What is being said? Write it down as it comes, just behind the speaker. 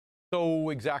So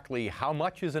exactly how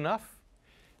much is enough?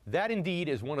 That indeed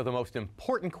is one of the most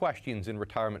important questions in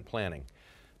retirement planning.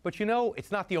 But you know, it's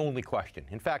not the only question.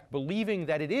 In fact, believing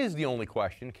that it is the only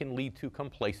question can lead to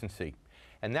complacency.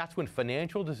 And that's when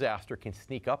financial disaster can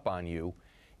sneak up on you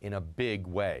in a big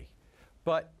way.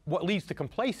 But what leads to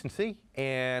complacency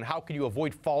and how can you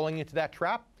avoid falling into that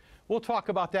trap? We'll talk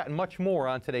about that and much more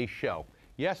on today's show.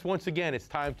 Yes, once again, it's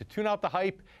time to tune out the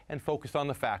hype and focus on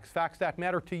the facts. Facts that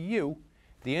matter to you,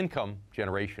 the income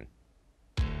generation.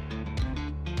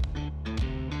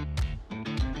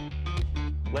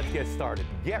 Let's get started.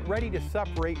 Get ready to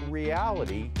separate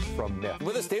reality from myth.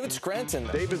 With us, David Scranton.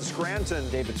 David Scranton.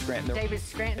 David Scranton. David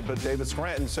Scranton. But David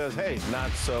Scranton says, hey,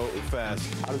 not so fast.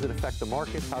 How does it affect the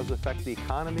markets? How does it affect the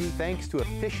economy? Thanks to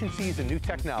efficiencies in new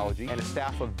technology and a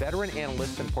staff of veteran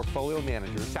analysts and portfolio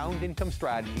managers, Sound Income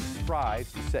Strategies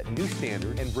strives to set new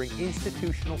standards and bring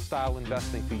institutional-style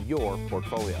investing to your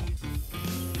portfolio.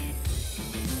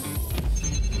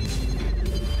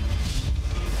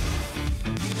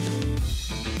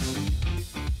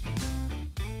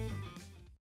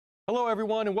 Hello,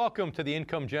 everyone, and welcome to the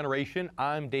Income Generation.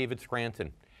 I'm David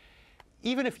Scranton.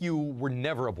 Even if you were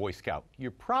never a Boy Scout,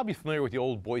 you're probably familiar with the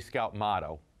old Boy Scout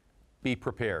motto, be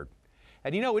prepared.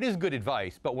 And you know, it is good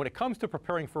advice, but when it comes to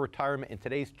preparing for retirement in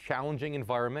today's challenging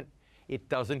environment, it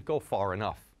doesn't go far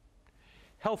enough.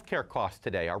 Healthcare costs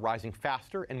today are rising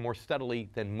faster and more steadily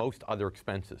than most other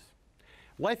expenses.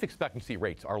 Life expectancy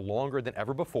rates are longer than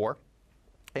ever before.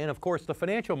 And of course, the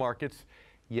financial markets,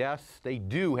 yes, they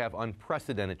do have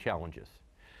unprecedented challenges.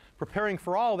 Preparing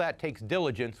for all that takes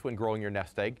diligence when growing your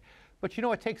nest egg, but you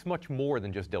know, it takes much more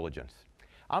than just diligence.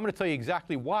 I'm going to tell you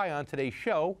exactly why on today's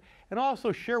show, and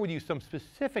also share with you some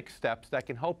specific steps that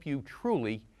can help you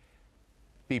truly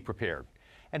be prepared.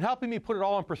 And helping me put it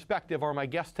all in perspective are my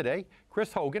guests today,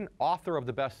 Chris Hogan, author of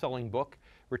the best-selling book,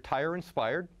 Retire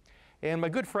Inspired, and my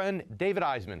good friend, David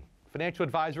Eissman, financial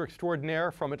advisor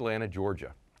extraordinaire from Atlanta,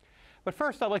 Georgia. But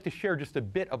first, I'd like to share just a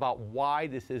bit about why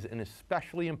this is an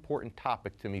especially important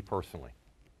topic to me personally.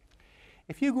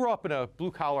 If you grew up in a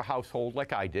blue-collar household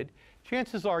like I did,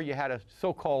 chances are you had a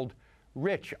so-called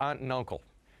rich aunt and uncle.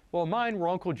 Well, mine were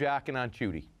Uncle Jack and Aunt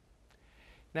Judy.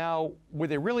 Now, were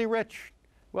they really rich?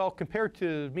 Well, compared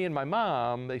to me and my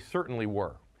mom, they certainly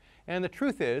were. And the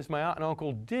truth is, my aunt and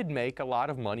uncle did make a lot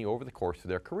of money over the course of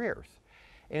their careers.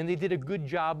 And they did a good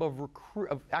job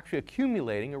of actually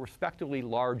accumulating a respectively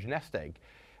large nest egg.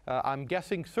 I'm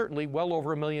guessing certainly well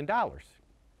over $1 million.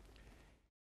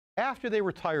 After they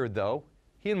retired, though,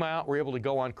 he and my aunt were able to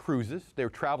go on cruises. They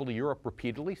would travel to Europe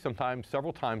repeatedly, sometimes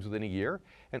several times within a year,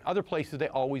 and other places they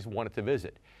always wanted to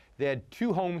visit. They had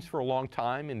 2 homes for a long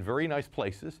time in very nice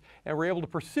places, and were able to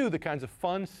pursue the kinds of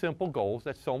fun, simple goals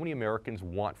that so many Americans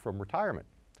want from retirement.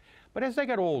 But as they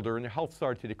got older and their health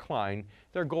started to decline,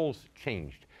 their goals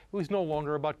changed. It was no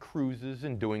longer about cruises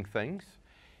and doing things.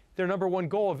 Their number one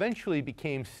goal eventually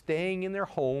became staying in their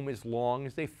home as long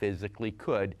as they physically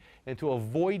could, and to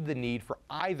avoid the need for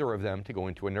either of them to go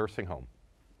into a nursing home.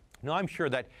 Now, I'm sure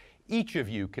that each of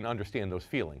you can understand those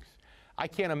feelings. I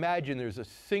can't imagine there's a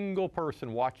single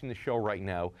person watching the show right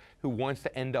now who wants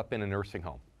to end up in a nursing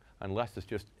home, unless it's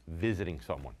just visiting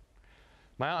someone.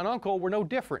 My aunt and uncle were no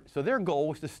different, so their goal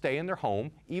was to stay in their home,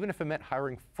 even if it meant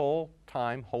hiring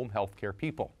full-time home health care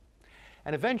people.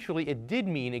 And eventually, it did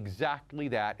mean exactly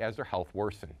that as their health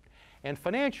worsened. And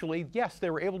financially, yes,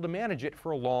 they were able to manage it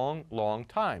for a long, long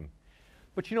time.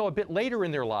 But you know, a bit later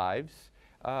in their lives,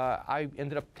 I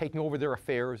ended up taking over their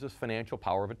affairs as financial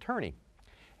power of attorney.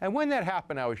 And when that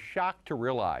happened, I was shocked to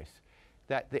realize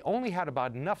that they only had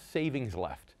about enough savings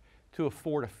left to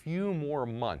afford a few more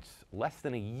months, less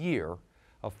than a year,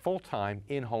 of full-time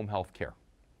in-home health care.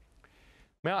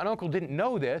 My aunt and uncle didn't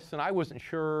know this, and I wasn't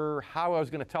sure how I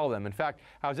was going to tell them. In fact,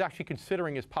 I was actually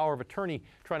considering as power of attorney,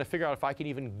 trying to figure out if I could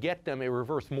even get them a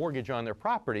reverse mortgage on their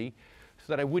property so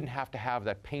that I wouldn't have to have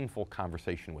that painful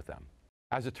conversation with them.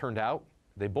 As it turned out,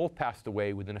 they both passed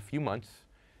away within a few months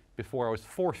before I was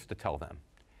forced to tell them,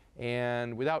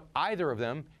 and without either of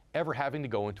them ever having to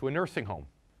go into a nursing home.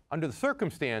 Under the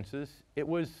circumstances, it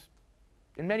was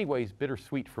in many ways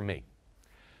bittersweet for me.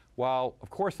 While, of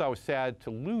course, I was sad to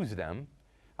lose them,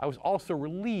 I was also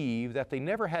relieved that they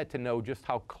never had to know just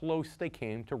how close they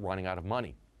came to running out of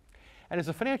money. And as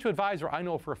a financial advisor, I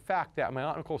know for a fact that my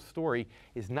aunt and uncle's story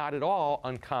is not at all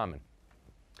uncommon.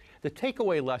 The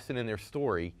takeaway lesson in their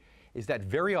story is that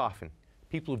very often,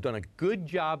 people who've done a good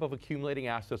job of accumulating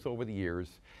assets over the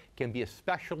years can be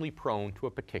especially prone to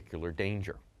a particular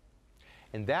danger.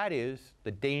 And that is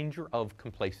the danger of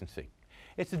complacency.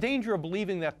 It's the danger of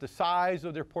believing that the size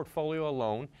of their portfolio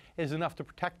alone is enough to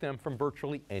protect them from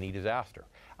virtually any disaster.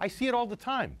 I see it all the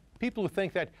time. people who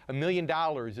think that $1 million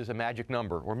is a magic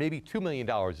number, or maybe $2 million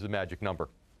is a magic number.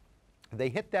 They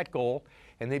hit that goal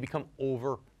and they become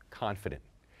overconfident.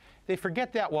 They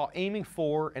forget that while aiming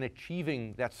for and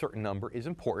achieving that certain number is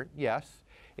important, yes,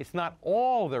 it's not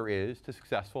all there is to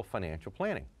successful financial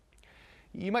planning.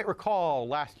 You might recall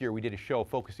last year we did a show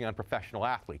focusing on professional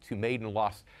athletes who made and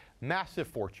lost massive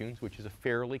fortunes, which is a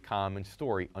fairly common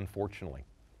story, unfortunately.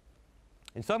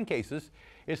 In some cases,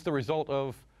 it's the result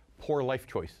of poor life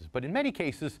choices, but in many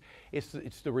cases,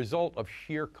 it's the result of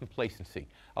sheer complacency,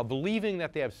 of believing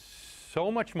that they have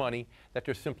so much money that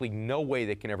there's simply no way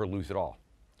they can ever lose it all.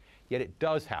 Yet it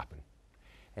does happen,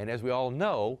 and as we all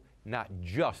know, not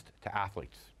just to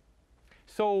athletes.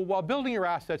 So while building your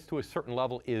assets to a certain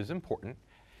level is important,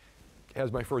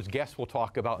 as my first guest will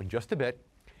talk about in just a bit,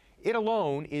 it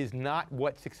alone is not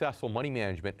what successful money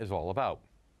management is all about.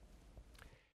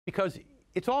 Because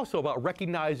it's also about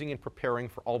recognizing and preparing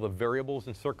for all the variables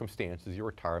and circumstances your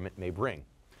retirement may bring,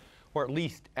 or at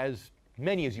least as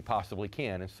many as you possibly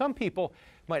can. And some people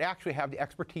might actually have the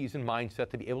expertise and mindset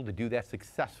to be able to do that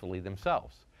successfully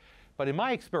themselves. But in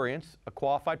my experience, a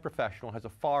qualified professional has a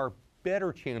far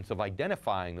better chance of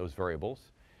identifying those variables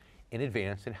in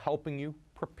advance and helping you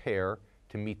prepare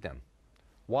to meet them.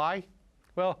 Why?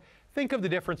 Well, think of the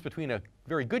difference between a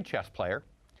very good chess player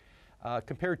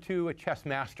compared to a chess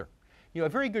master. You know, a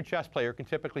very good chess player can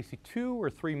typically see 2 or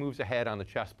 3 moves ahead on the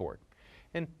chessboard.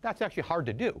 And that's actually hard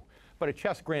to do. But a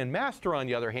chess grandmaster, on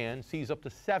the other hand, sees up to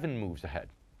 7 moves ahead.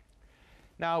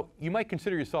 Now, you might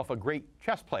consider yourself a great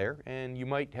chess player, and you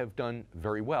might have done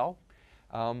very well.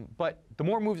 But the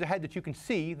more moves ahead that you can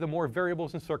see, the more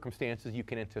variables and circumstances you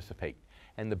can anticipate,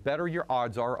 and the better your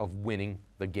odds are of winning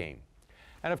the game.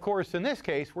 And of course, in this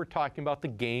case, we're talking about the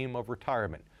game of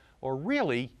retirement, or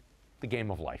really, the game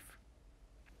of life.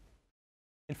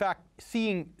 In fact,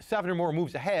 seeing 7 or more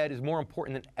moves ahead is more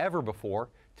important than ever before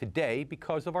today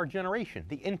because of our generation,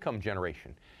 the income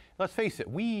generation. Let's face it,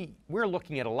 we're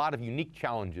looking at a lot of unique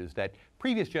challenges that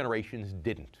previous generations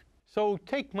didn't. So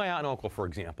take my aunt and uncle, for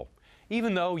example.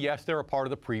 Even though, yes, they're a part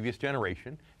of the previous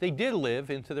generation, they did live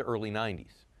into the early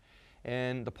 90s.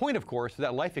 And the point, of course, is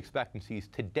that life expectancies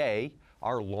today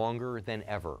are longer than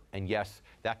ever. And yes,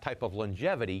 that type of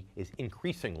longevity is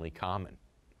increasingly common.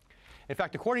 In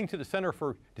fact, according to the Center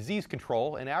for Disease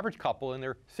Control, an average couple in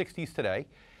their 60s today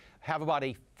have about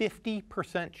a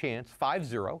 50% chance,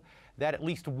 50, that at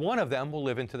least one of them will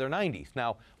live into their 90s.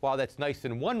 Now, while that's nice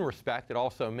in one respect, it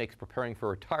also makes preparing for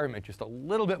retirement just a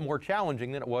little bit more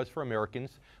challenging than it was for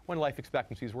Americans when life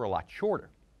expectancies were a lot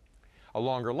shorter. A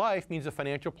longer life means a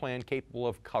financial plan capable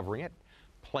of covering it,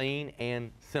 plain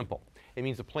and simple. It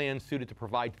means a plan suited to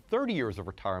provide 30 years of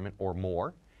retirement or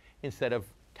more instead of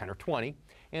 10 or 20,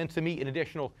 and to meet an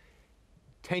additional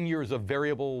 10 years of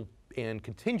variable and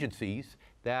contingencies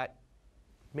that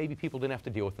maybe people didn't have to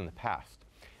deal with in the past.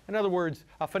 In other words,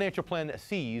 a financial plan that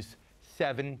sees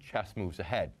 7 chess moves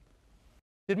ahead.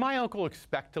 Did my uncle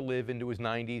expect to live into his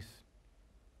 90s?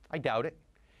 I doubt it.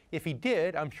 If he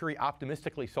did, I'm sure he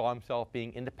optimistically saw himself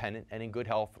being independent and in good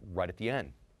health right at the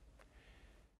end.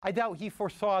 I doubt he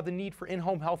foresaw the need for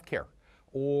in-home health care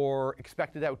or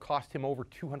expected that would cost him over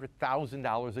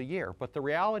 $200,000 a year. But the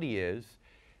reality is,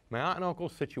 my aunt and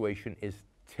uncle's situation is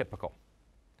typical.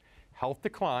 Health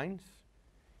declines.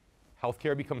 Health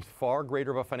care becomes far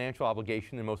greater of a financial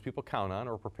obligation than most people count on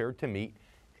or are prepared to meet,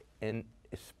 and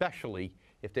especially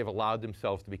if they've allowed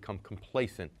themselves to become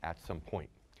complacent at some point.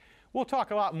 We'll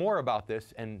talk a lot more about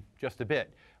this in just a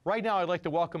bit. Right now, I'd like to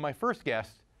welcome my first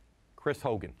guest, Chris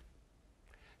Hogan.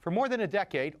 For more than a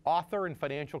decade, author and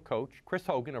financial coach Chris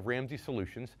Hogan of Ramsey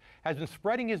Solutions has been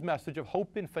spreading his message of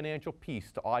hope and financial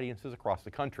peace to audiences across the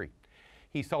country.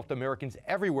 He's helped Americans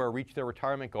everywhere reach their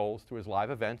retirement goals through his live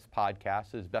events,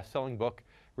 podcasts, his best-selling book,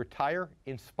 Retire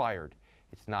Inspired.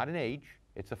 It's not an age,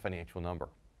 it's a financial number.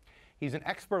 He's an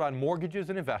expert on mortgages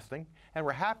and investing, and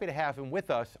we're happy to have him with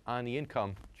us on the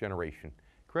income generation.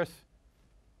 Chris,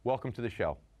 welcome to the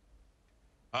show.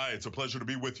 Hi, it's a pleasure to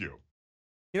be with you.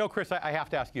 You know, Chris, I have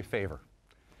to ask you a favor.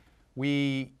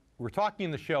 We were talking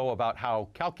in the show about how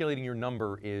calculating your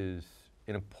number is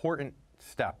an important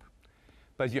step.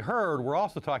 But as you heard, we're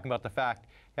also talking about the fact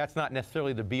that's not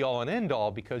necessarily the be-all and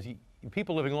end-all, because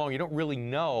people living long, you don't really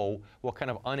know what kind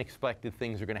of unexpected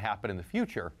things are going to happen in the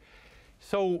future.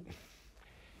 So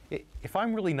if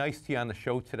I'm really nice to you on the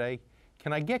show today,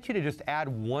 can I get you to just add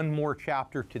one more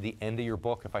chapter to the end of your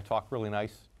book if I talk really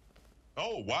nice?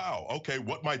 Oh, wow. Okay,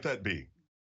 what might that be?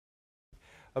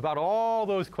 About all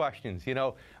those questions. You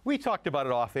know, we talked about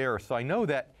it off air, so I know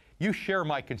that you share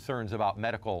my concerns about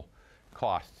medical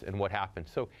costs and what happens.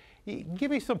 So Give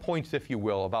me some points, if you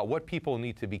will, about what people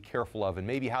need to be careful of and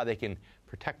maybe how they can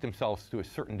protect themselves to a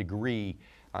certain degree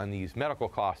on these medical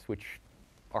costs, which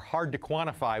are hard to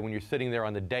quantify when you're sitting there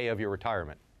on the day of your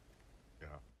retirement. Yeah,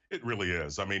 it really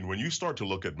is. I mean, when you start to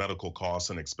look at medical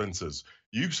costs and expenses,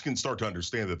 you can start to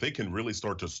understand that they can really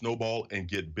start to snowball and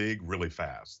get big really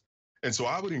fast. And so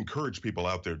I would encourage people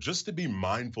out there just to be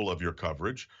mindful of your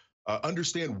coverage,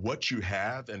 understand what you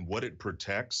have and what it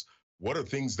protects. What are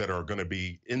things that are going to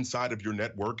be inside of your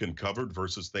network and covered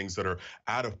versus things that are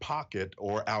out of pocket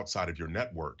or outside of your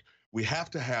network? We have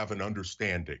to have an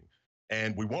understanding.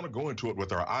 And we want to go into it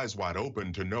with our eyes wide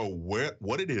open to know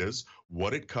what it is,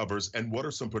 what it covers, and what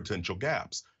are some potential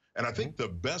gaps. And I think the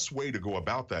best way to go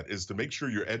about that is to make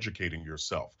sure you're educating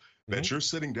yourself, that you're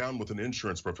sitting down with an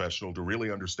insurance professional to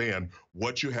really understand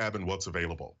what you have and what's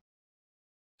available.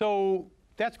 So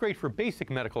that's great for basic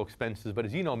medical expenses, but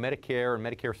as you know, Medicare and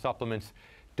Medicare supplements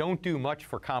don't do much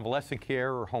for convalescent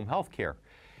care or home health care.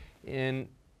 And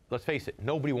let's face it,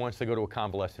 nobody wants to go to a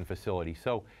convalescent facility.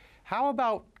 So how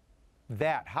about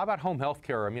that? How about home health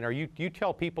care? I mean, do you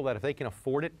tell people that if they can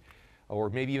afford it, or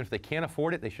maybe even if they can't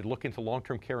afford it, they should look into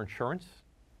long-term care insurance?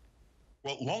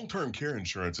 Well, long-term care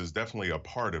insurance is definitely a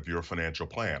part of your financial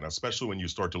plan, especially when you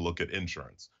start to look at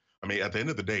insurance. I mean, at the end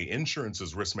of the day, insurance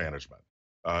is risk management.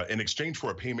 In exchange for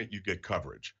a payment, you get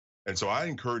coverage. And so I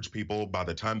encourage people by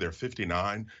the time they're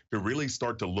 59 to really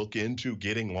start to look into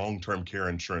getting long-term care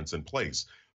insurance in place.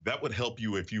 That would help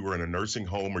you if you were in a nursing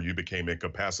home or you became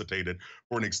incapacitated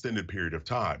for an extended period of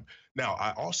time. Now,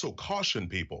 I also caution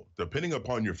people, depending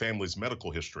upon your family's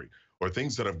medical history or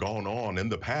things that have gone on in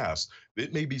the past,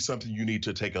 it may be something you need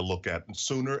to take a look at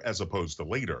sooner as opposed to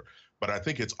later. But I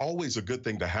think it's always a good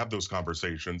thing to have those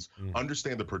conversations,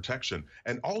 understand the protection,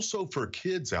 and also for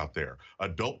kids out there,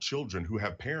 adult children who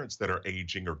have parents that are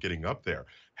aging or getting up there,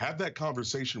 have that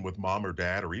conversation with mom or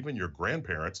dad or even your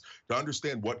grandparents to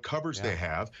understand what covers they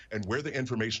have and where the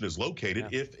information is located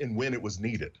if and when it was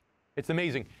needed. It's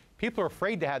amazing. People are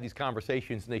afraid to have these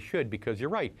conversations, and they should, because you're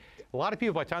right. A lot of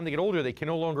people, by the time they get older, they can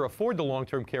no longer afford the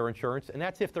long-term care insurance, and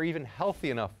that's if they're even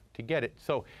healthy enough to get it.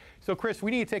 So Chris,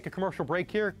 we need to take a commercial break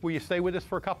here. Will you stay with us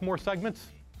for a couple more segments?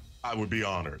 I would be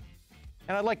honored.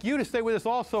 And I'd like you to stay with us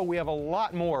also. We have a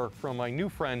lot more from my new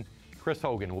friend, Chris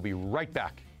Hogan. We'll be right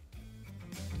back.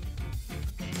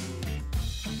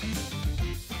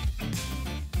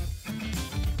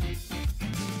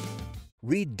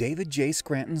 Read David J.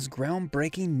 Scranton's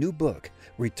groundbreaking new book,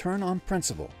 Return on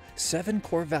Principle: 7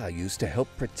 Core Values to Help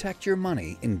Protect Your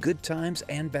Money in Good Times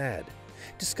and Bad.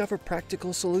 Discover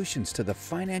practical solutions to the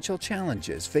financial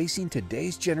challenges facing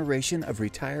today's generation of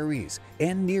retirees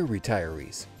and near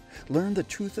retirees. Learn the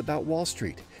truth about Wall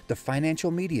Street, the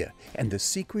financial media, and the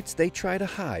secrets they try to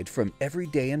hide from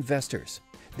everyday investors.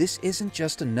 This isn't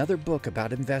just another book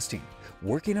about investing.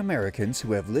 Working Americans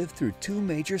who have lived through 2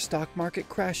 major stock market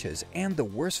crashes and the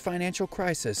worst financial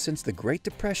crisis since the Great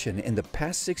Depression in the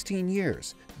past 16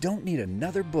 years don't need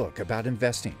another book about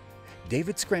investing.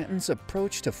 David Scranton's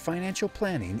approach to financial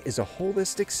planning is a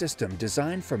holistic system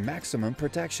designed for maximum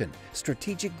protection,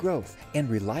 strategic growth, and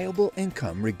reliable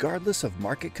income regardless of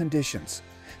market conditions.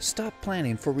 Stop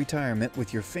planning for retirement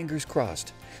with your fingers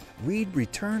crossed. Read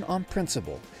Return on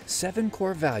Principle: 7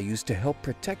 Core Values to Help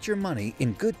Protect Your Money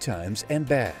in Good Times and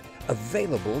Bad.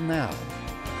 Available now.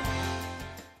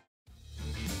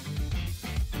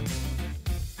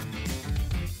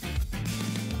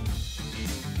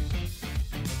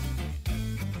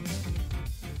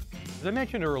 As I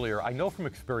mentioned earlier, I know from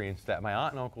experience that my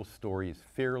aunt and uncle's story is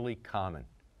fairly common.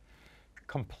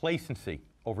 Complacency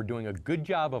over doing a good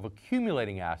job of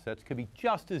accumulating assets could be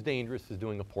just as dangerous as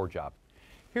doing a poor job.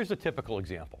 Here's a typical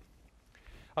example.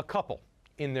 A couple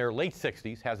in their late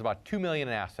 60s has about $2 million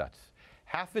in assets.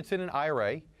 Half of it's in an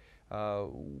IRA,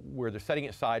 where they're setting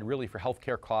it aside really for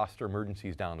healthcare costs or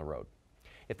emergencies down the road.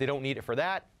 If they don't need it for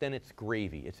that, then it's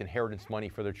gravy. It's inheritance money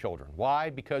for their children. Why?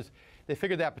 Because they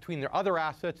figure that between their other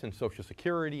assets and Social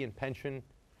Security and pension,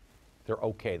 they're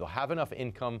okay. They'll have enough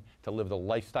income to live the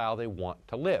lifestyle they want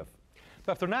to live.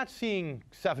 But if they're not seeing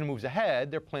 7 moves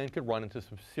ahead, their plan could run into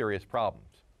some serious problems.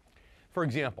 For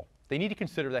example, they need to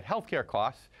consider that healthcare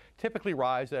costs typically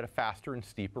rise at a faster and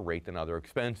steeper rate than other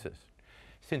expenses.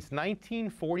 Since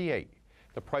 1948,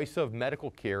 the price of medical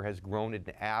care has grown at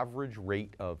an average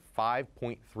rate of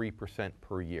 5.3%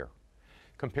 per year,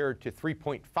 compared to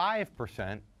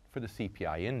 3.5% for the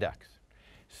CPI index.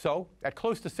 So, at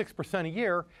close to 6% a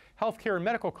year, healthcare and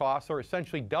medical costs are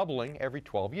essentially doubling every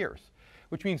 12 years,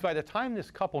 which means by the time this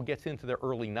couple gets into their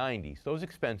early 90s, those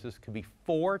expenses could be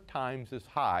 4 times as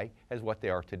high as what they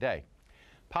are today,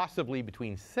 possibly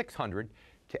between $600,000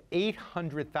 to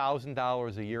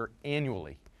 $800,000 a year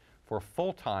annually for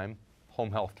full-time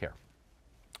home health care.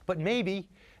 But maybe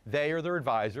they or their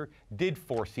advisor did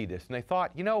foresee this, and they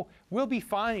thought, you know, we'll be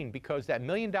fine because that $1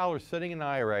 million sitting in an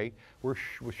IRA will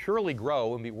surely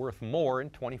grow and be worth more in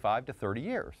 25 to 30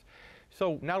 years.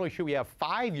 So not only should we have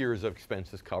 5 years of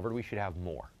expenses covered, we should have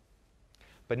more.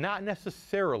 But not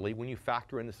necessarily when you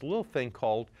factor in this little thing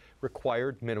called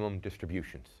required minimum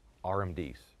distributions,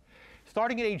 RMDs.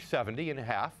 Starting at age 70 and a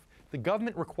half, the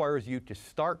government requires you to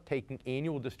start taking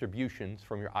annual distributions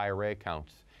from your IRA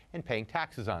accounts and paying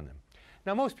taxes on them.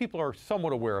 Now, most people are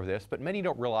somewhat aware of this, but many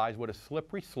don't realize what a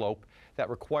slippery slope that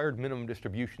required minimum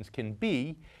distributions can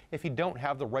be if you don't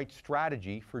have the right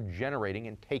strategy for generating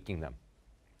and taking them.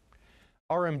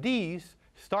 RMDs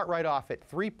start right off at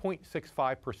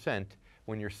 3.65%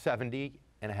 when you're 70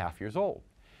 and a half years old.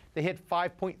 They hit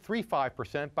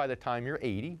 5.35% by the time you're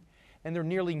 80, and they're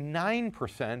nearly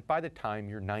 9% by the time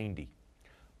you're 90.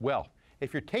 Well,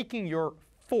 if you're taking your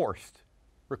forced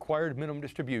required minimum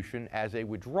distribution as a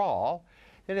withdrawal,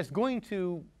 then it's going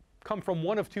to come from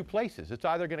one of two places. It's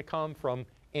either going to come from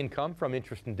income, from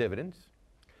interest and dividends,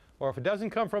 or if it doesn't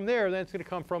come from there, then it's going to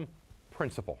come from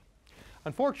principal.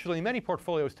 Unfortunately, many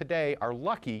portfolios today are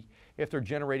lucky if they're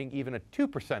generating even a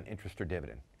 2% interest or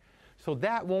dividend. So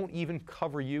that won't even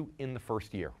cover you in the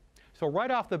first year. So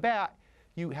right off the bat,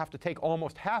 you have to take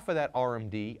almost half of that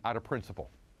RMD out of principal.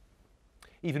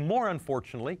 Even more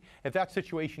unfortunately, if that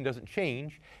situation doesn't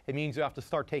change, it means you have to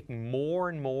start taking more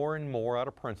and more and more out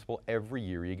of principal every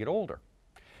year you get older.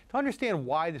 To understand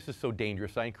why this is so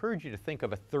dangerous, I encourage you to think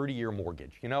of a 30-year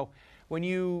mortgage. You know, when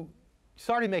you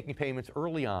started making payments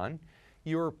early on,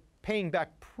 you're paying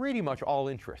back pretty much all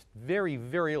interest, very,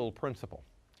 very little principal.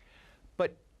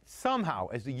 But somehow,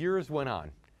 as the years went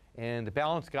on and the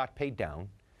balance got paid down,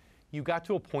 you got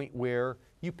to a point where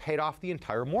you paid off the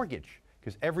entire mortgage,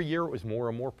 because every year it was more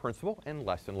and more principal and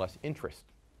less interest.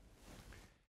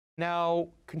 Now,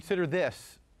 consider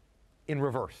this in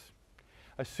reverse.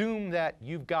 Assume that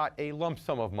you've got a lump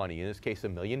sum of money, in this case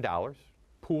 $1 million,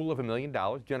 pool of $1 million,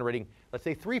 generating, let's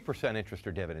say, 3% interest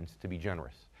or dividends to be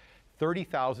generous,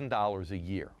 $30,000 a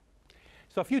year.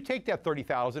 So if you take that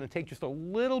 $30,000 and take just a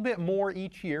little bit more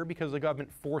each year because the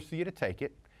government forces you to take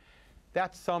it,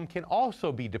 that sum can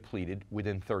also be depleted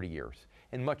within 30 years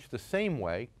in much the same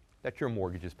way that your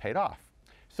mortgage is paid off.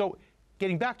 So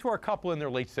getting back to our couple in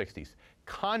their late 60s,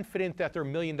 confident that their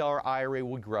 $1 million IRA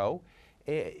will grow,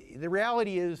 the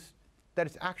reality is that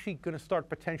it's actually going to start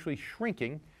potentially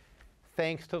shrinking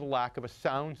thanks to the lack of a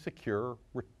sound, secure,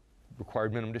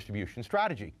 required minimum distribution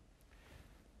strategy.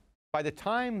 By the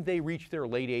time they reach their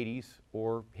late 80s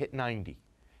or hit 90,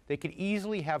 they could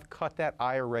easily have cut that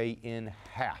IRA in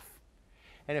half.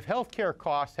 And if healthcare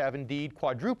costs have indeed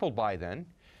quadrupled by then,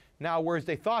 now, whereas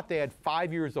they thought they had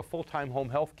 5 years of full-time home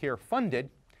health care funded,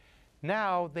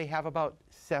 now they have about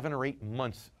 7 or 8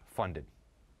 months funded.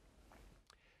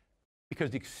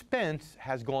 Because the expense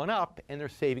has gone up and their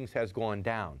savings has gone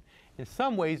down. In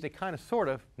some ways, they kind of sort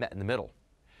of met in the middle.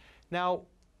 Now,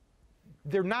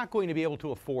 they're not going to be able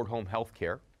to afford home health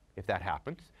care if that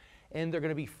happens, and they're going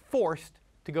to be forced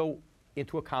to go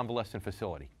into a convalescent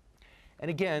facility. And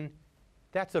again,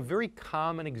 that's a very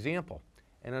common example.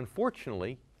 And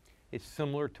unfortunately, it's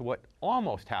similar to what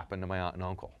almost happened to my aunt and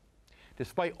uncle.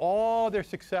 Despite all their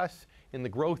success in the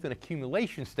growth and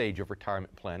accumulation stage of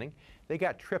retirement planning, they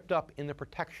got tripped up in the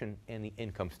protection and the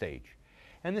income stage.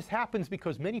 And this happens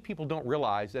because many people don't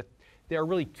realize that there are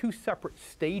really two separate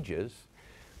stages.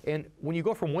 And when you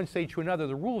go from one stage to another,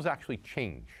 the rules actually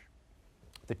change.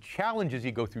 The challenges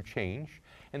you go through change,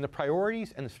 and the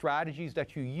priorities and the strategies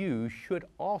that you use should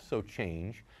also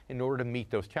change in order to meet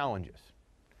those challenges.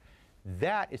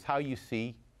 That is how you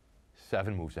see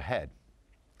 7 moves ahead.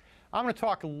 I'm going to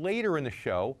talk later in the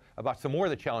show about some more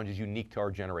of the challenges unique to our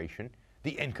generation,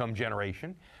 the income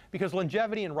generation, because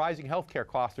longevity and rising healthcare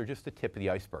costs are just the tip of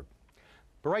the iceberg.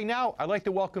 But right now, I'd like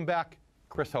to welcome back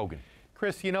Chris Hogan.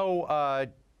 Chris, you know,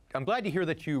 I'm glad to hear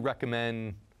that you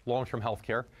recommend long-term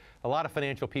healthcare. A lot of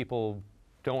financial people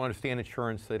don't understand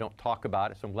insurance, they don't talk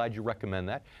about it, so I'm glad you recommend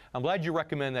that. I'm glad you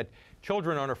recommend that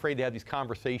children aren't afraid to have these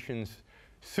conversations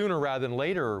sooner rather than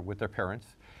later with their parents.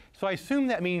 So I assume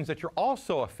that means that you're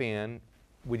also a fan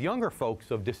with younger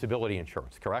folks of disability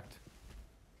insurance, correct?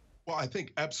 Well, I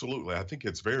think absolutely. I think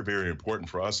it's very, very important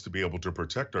for us to be able to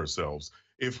protect ourselves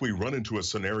if we run into a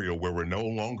scenario where we're no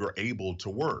longer able to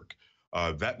work.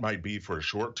 That might be for a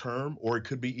short term, or it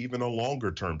could be even a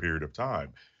longer term period of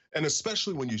time. And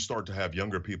especially when you start to have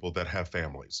younger people that have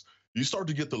families. You start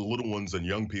to get the little ones and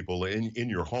young people in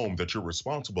your home that you're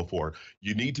responsible for.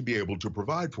 You need to be able to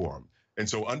provide for them. And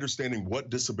so understanding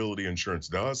what disability insurance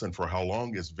does and for how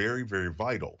long is very, very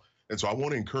vital. And so I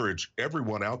want to encourage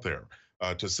everyone out there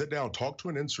to sit down, talk to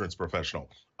an insurance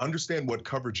professional, understand what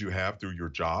coverage you have through your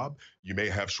job. You may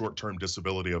have short-term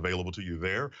disability available to you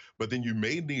there, but then you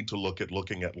may need to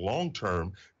looking at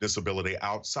long-term disability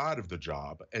outside of the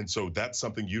job. And so that's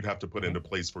something you'd have to put into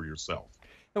place for yourself.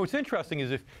 Now, what's interesting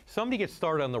is if somebody gets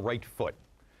started on the right foot,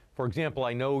 for example,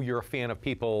 I know you're a fan of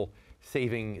people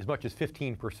saving as much as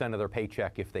 15% of their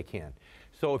paycheck if they can.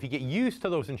 So if you get used to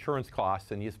those insurance costs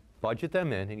and you just budget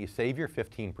them in and you save your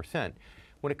 15%,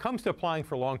 when it comes to applying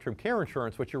for long-term care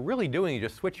insurance, what you're really doing is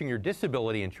just switching your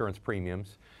disability insurance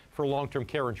premiums for long-term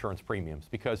care insurance premiums,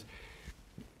 because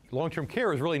long-term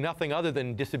care is really nothing other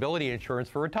than disability insurance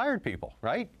for retired people,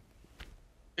 right?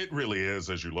 It really is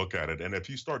as you look at it. And if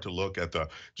you start to look at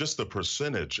just the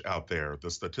percentage out there,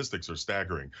 the statistics are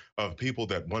staggering of people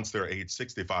that once they're age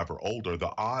 65 or older,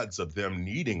 the odds of them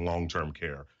needing long-term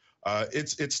care,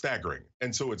 it's staggering.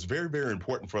 And so it's very, very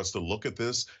important for us to look at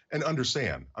this and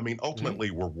understand. I mean,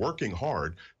 ultimately, we're working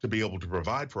hard to be able to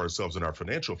provide for ourselves in our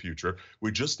financial future.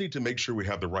 We just need to make sure we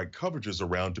have the right coverages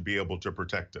around to be able to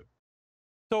protect it.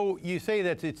 So you say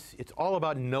that it's all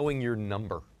about knowing your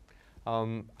number.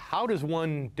 How does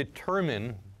one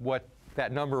determine what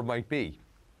that number might be?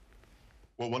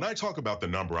 Well, when I talk about the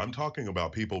number, I'm talking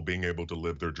about people being able to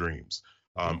live their dreams.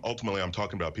 Ultimately, I'm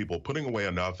talking about people putting away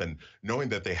enough and knowing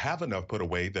that they have enough put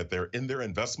away, that they're in their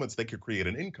investments, they could create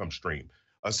an income stream,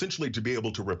 essentially to be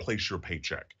able to replace your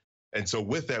paycheck. And so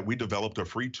with that, we developed a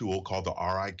free tool called the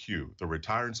RIQ, the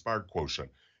Retire Inspired Quotient.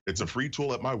 It's a free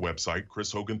tool at my website,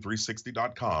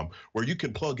 chrishogan360.com, where you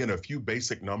can plug in a few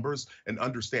basic numbers and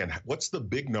understand what's the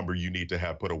big number you need to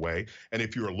have put away. And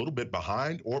if you're a little bit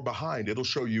behind, it'll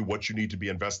show you what you need to be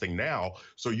investing now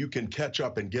so you can catch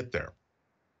up and get there.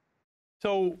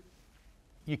 So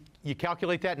you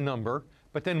calculate that number,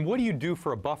 but then what do you do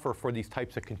for a buffer for these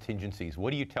types of contingencies? What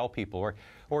do you tell people?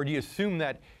 Or do you assume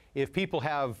that if people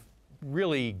have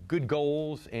really good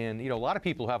goals, and a lot of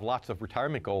people who have lots of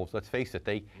retirement goals, let's face it,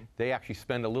 they actually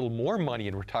spend a little more money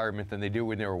in retirement than they do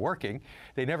when they were working.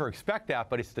 They never expect that,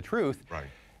 but it's the truth. Right.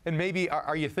 And maybe,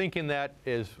 are you thinking that,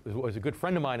 as a good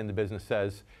friend of mine in the business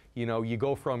says, you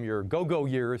go from your go-go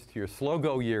years to your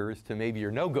slow-go years to maybe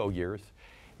your no-go years,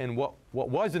 and what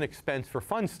was an expense for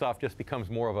fun stuff just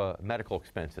becomes more of a medical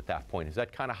expense at that point. Is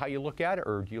that kind of how you look at it,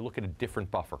 or do you look at a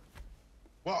different buffer?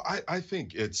 Well, I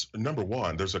think it's, number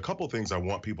one, there's a couple things I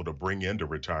want people to bring into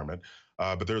retirement,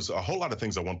 but there's a whole lot of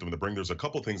things I want them to bring. There's a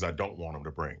couple things I don't want them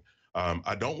to bring.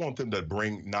 I don't want them to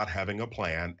bring not having a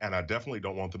plan, and I definitely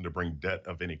don't want them to bring debt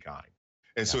of any kind.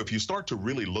 And so if you start to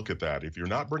really look at that, if you're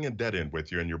not bringing debt in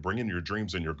with you and you're bringing your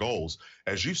dreams and your goals,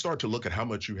 as you start to look at how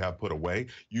much you have put away,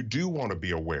 you do want to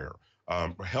be aware.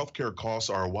 Healthcare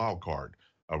costs are a wild card.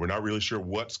 We're not really sure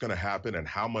what's going to happen and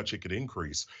how much it could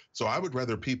increase. So I would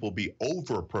rather people be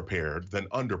over-prepared than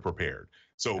under-prepared.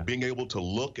 So being able to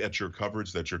look at your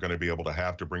coverage that you're going to be able to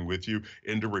have to bring with you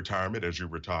into retirement as you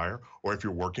retire, or if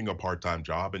you're working a part-time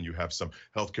job and you have some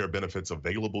healthcare benefits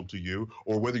available to you,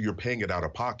 or whether you're paying it out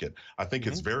of pocket, I think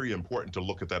it's very important to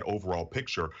look at that overall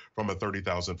picture from a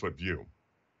 30,000-foot view.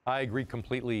 I agree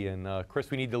completely. And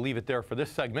Chris, we need to leave it there for this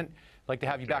segment. I'd like to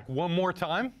have you back one more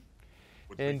time.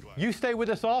 And you stay with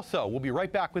us also. We'll be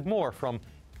right back with more from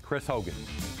Chris Hogan.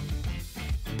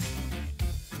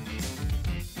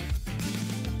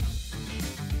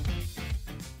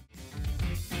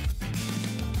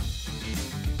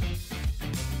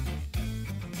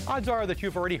 Odds are that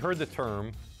you've already heard the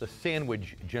term, the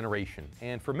sandwich generation.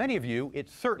 And for many of you, it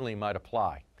certainly might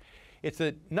apply. It's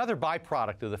another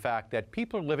byproduct of the fact that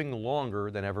people are living longer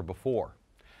than ever before.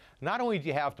 Not only do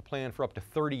you have to plan for up to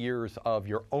 30 years of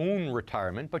your own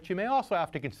retirement, but you may also have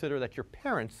to consider that your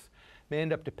parents may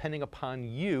end up depending upon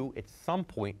you at some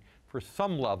point for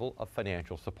some level of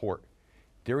financial support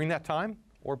during that time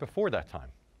or before that time.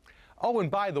 Oh, and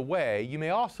by the way, you may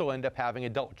also end up having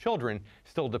adult children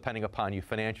still depending upon you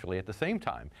financially at the same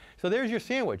time. So there's your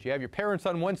sandwich. You have your parents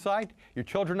on one side, your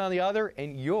children on the other,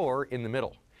 and you're in the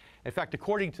middle. In fact,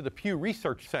 according to the Pew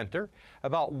Research Center,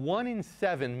 about 1 in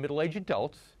 7 middle-aged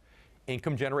adults,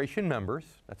 income generation members,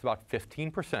 that's about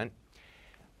 15%,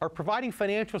 are providing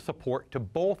financial support to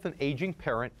both an aging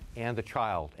parent and the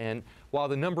child. And while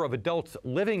the number of adults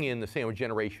living in the sandwich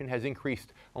generation has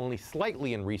increased only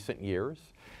slightly in recent years,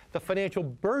 the financial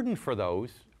burden for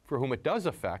those for whom it does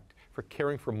affect, for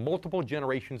caring for multiple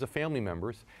generations of family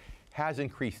members, has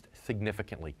increased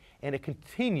significantly, and it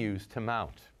continues to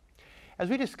mount. As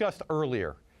we discussed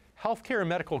earlier, healthcare and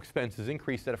medical expenses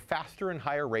increase at a faster and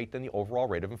higher rate than the overall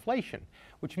rate of inflation,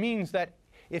 which means that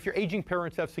if your aging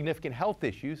parents have significant health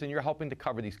issues and you're helping to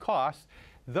cover these costs,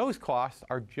 those costs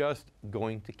are just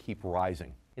going to keep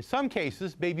rising. In some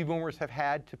cases, baby boomers have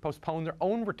had to postpone their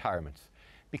own retirements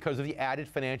because of the added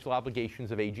financial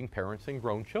obligations of aging parents and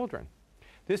grown children.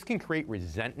 This can create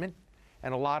resentment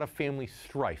and a lot of family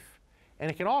strife,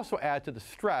 and it can also add to the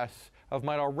stress of what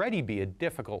might already be a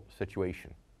difficult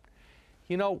situation.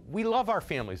 You know, we love our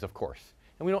families, of course,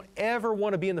 and we don't ever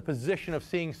want to be in the position of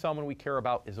seeing someone we care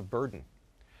about as a burden.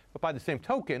 But by the same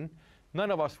token,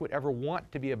 none of us would ever want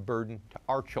to be a burden to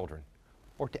our children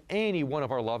or to any one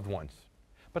of our loved ones.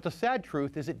 But the sad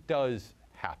truth is it does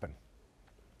happen,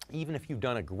 even if you've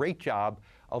done a great job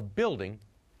of building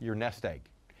your nest egg.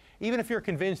 Even if you're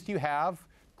convinced you have,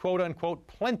 quote unquote,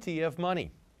 plenty of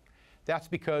money. That's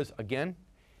because, again,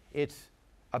 it's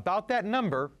about that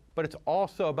number, but it's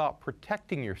also about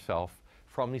protecting yourself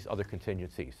from these other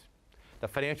contingencies. The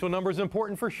financial number is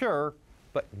important for sure,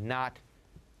 but not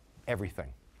everything.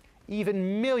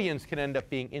 Even millions can end up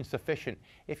being insufficient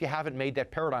if you haven't made that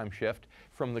paradigm shift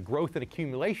from the growth and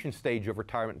accumulation stage of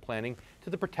retirement planning to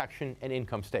the protection and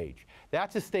income stage.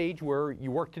 That's a stage where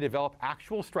you work to develop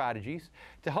actual strategies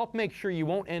to help make sure you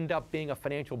won't end up being a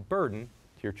financial burden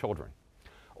to your children,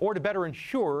 or to better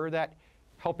ensure that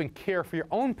helping care for your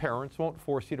own parents won't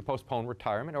force you to postpone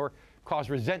retirement or cause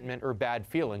resentment or bad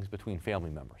feelings between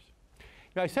family members. You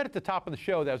know, I said at the top of the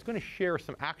show that I was going to share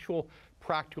some actual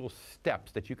practical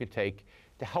steps that you can take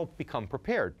to help become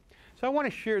prepared. So I want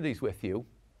to share these with you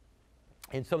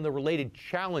and some of the related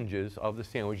challenges of the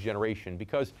sandwich generation,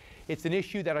 because it's an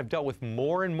issue that I've dealt with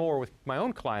more and more with my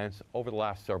own clients over the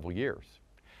last several years.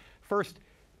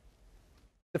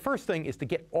 The first thing is to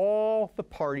get all the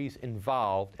parties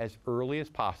involved as early as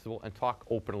possible and talk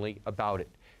openly about it.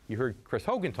 You heard Chris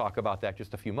Hogan talk about that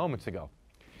just a few moments ago.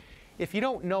 If you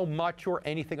don't know much or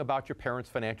anything about your parents'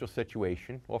 financial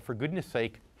situation, well, for goodness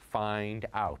sake, find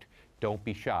out. Don't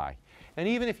be shy. And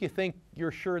even if you think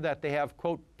you're sure that they have,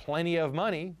 quote, plenty of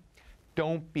money,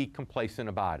 don't be complacent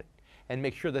about it. And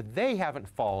make sure that they haven't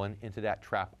fallen into that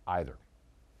trap either.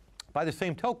 By the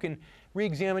same token,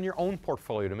 re-examine your own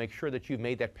portfolio to make sure that you've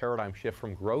made that paradigm shift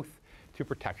from growth to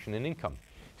protection and income.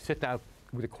 Sit down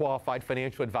with a qualified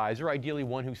financial advisor, ideally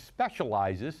one who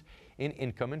specializes in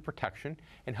income and protection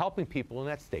and helping people in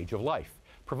that stage of life.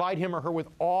 Provide him or her with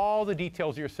all the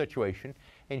details of your situation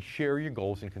and share your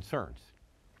goals and concerns.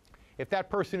 If that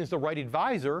person is the right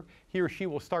advisor, he or she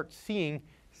will start seeing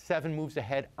 7 moves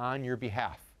ahead on your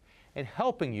behalf and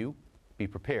helping you be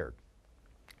prepared.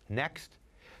 Next,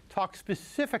 talk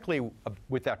specifically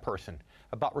with that person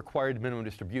about required minimum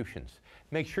distributions.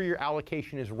 Make sure your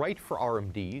allocation is right for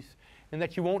RMDs and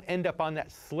that you won't end up on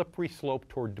that slippery slope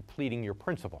toward depleting your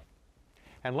principal.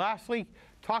 And lastly,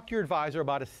 talk to your advisor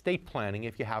about estate planning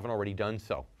if you haven't already done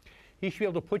so. He should be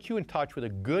able to put you in touch with a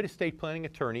good estate planning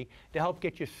attorney to help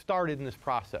get you started in this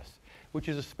process, which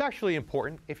is especially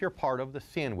important if you're part of the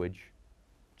sandwich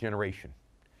generation.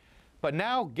 But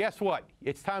now, guess what?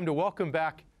 It's time to welcome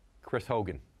back Chris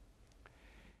Hogan.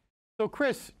 So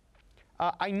Chris,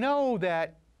 I know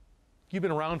that you've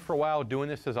been around for a while doing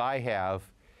this as I have.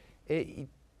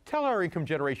 Tell our income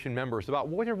generation members about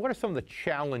what are some of the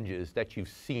challenges that you've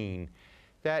seen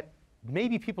that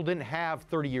maybe people didn't have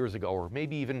 30 years ago or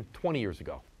maybe even 20 years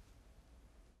ago.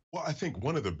 Well, I think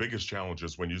one of the biggest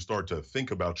challenges when you start to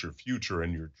think about your future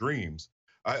and your dreams,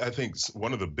 I think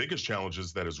one of the biggest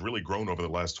challenges that has really grown over the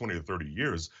last 20 or 30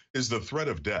 years is the threat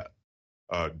of debt.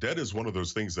 Debt is one of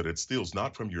those things that it steals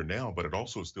not from your now, but it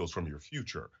also steals from your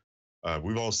future.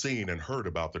 We've all seen and heard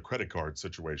about the credit card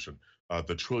situation,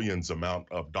 the trillions amount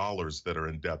of dollars that are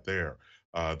in debt there,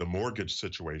 the mortgage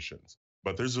situations.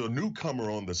 But there's a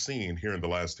newcomer on the scene here in the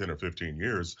last 10 or 15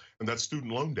 years, and that's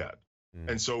student loan debt.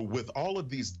 And so with all of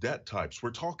these debt types,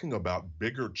 we're talking about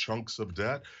bigger chunks of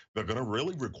debt that are going to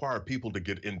really require people to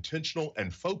get intentional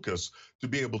and focus to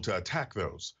be able to attack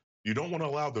those. You don't want to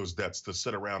allow those debts to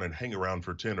sit around and hang around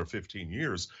for 10 or 15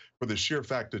 years for the sheer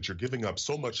fact that you're giving up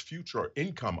so much future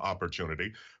income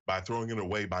opportunity by throwing it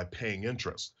away by paying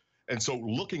interest. And so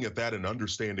looking at that and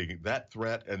understanding that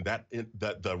threat and that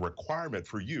the requirement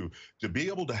for you to be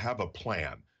able to have a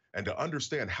plan and to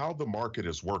understand how the market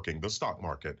is working, the stock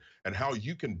market, and how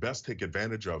you can best take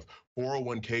advantage of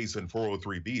 401ks and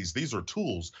 403bs. These are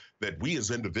tools that we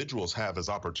as individuals have as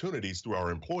opportunities through our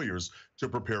employers to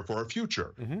prepare for our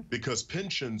future, because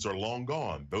pensions are long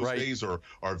gone. Those days are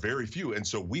very few. And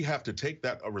so we have to take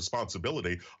that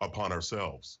responsibility upon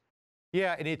ourselves.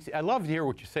 Yeah, and I love to hear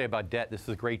what you say about debt. This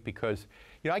is great because,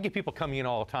 I get people coming in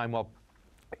all the time, well,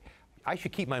 I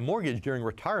should keep my mortgage during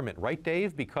retirement, right,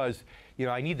 Dave? Because,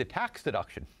 I need the tax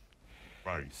deduction.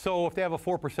 Right. So if they have a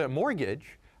 4%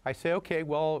 mortgage, I say, okay,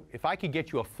 well, if I could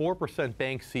get you a 4%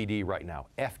 bank CD right now,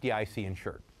 FDIC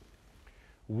insured,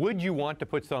 would you want to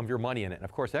put some of your money in it? And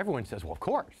of course, everyone says, well, of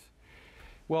course.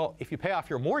 Well, if you pay off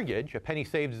your mortgage, a penny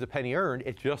saved is a penny earned.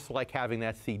 It's just like having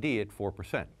that CD at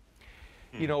 4%.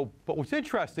 You know, but what's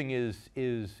interesting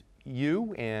is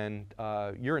you and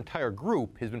your entire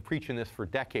group has been preaching this for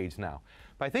decades now.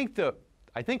 But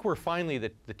I think we're finally,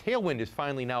 the tailwind is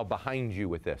finally now behind you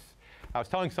with this. I was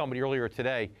telling somebody earlier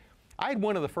today, I had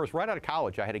one of the first, right out of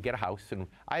college, I had to get a house, and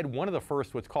I had one of the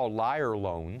first what's called liar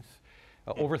loans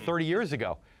over 30 years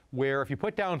ago, where if you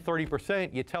put down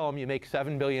 30%, you tell them you make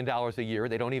 $7 billion a year,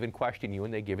 they don't even question you,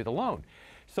 and they give you the loan.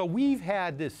 So we've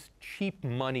had this cheap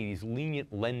money, these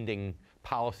lenient lending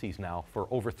policies now for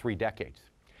over 3 decades.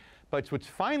 But what's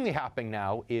finally happening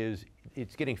now is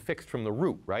it's getting fixed from the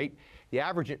root, right? The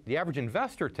average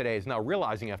investor today is now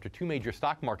realizing after 2 major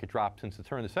stock market drops since the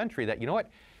turn of the century that, you know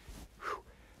what,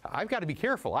 I've got to be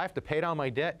careful. I have to pay down my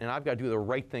debt, and I've got to do the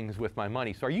right things with my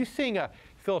money. So are you seeing a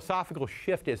philosophical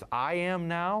shift as I am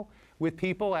now with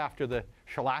people after the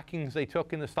shellackings they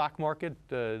took in the stock market,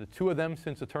 the 2 of them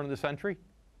since the turn of the century?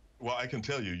 Well, I can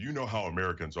tell you, you know how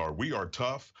Americans are. We are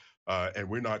tough. And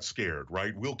we're not scared,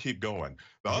 right? We'll keep going.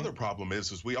 The other problem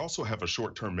is we also have a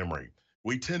short-term memory.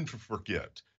 We tend to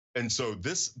forget. And so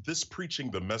this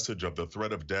preaching the message of the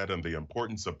threat of debt and the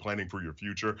importance of planning for your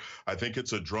future, I think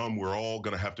it's a drum we're all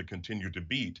going to have to continue to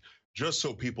beat just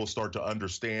so people start to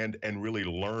understand and really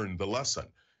learn the lesson.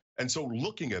 And so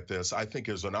looking at this, I think,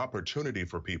 is an opportunity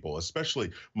for people,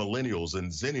 especially millennials and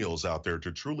zennials out there,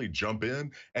 to truly jump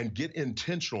in and get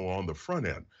intentional on the front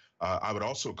end. I would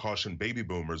also caution baby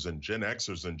boomers and Gen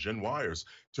Xers and Gen Yers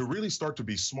to really start to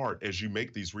be smart as you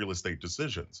make these real estate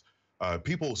decisions.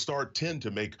 People tend to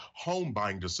make home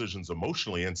buying decisions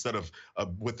emotionally instead of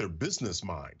with their business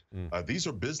mind. These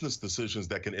are business decisions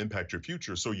that can impact your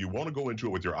future. So you want to go into it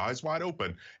with your eyes wide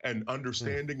open and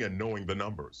understanding and knowing the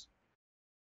numbers.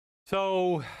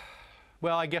 So,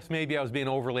 well, I guess maybe I was being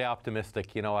overly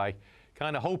optimistic. You know, I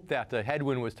kind of hoped that the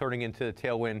headwind was turning into the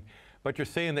tailwind. But you're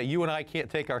saying that you and I can't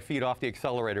take our feet off the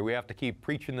accelerator. We have to keep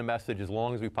preaching the message as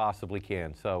long as we possibly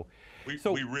can. So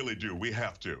we really do. We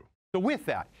have to. So with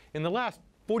that, in the last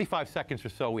 45 seconds or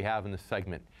so we have in this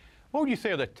segment, what would you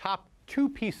say are the top 2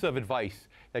 pieces of advice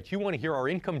that you want to hear our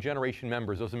income generation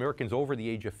members, those Americans over the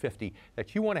age of 50,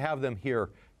 that you want to have them hear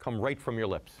come right from your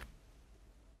lips?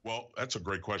 Well, that's a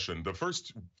great question. The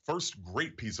first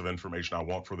great piece of information I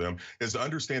want for them is to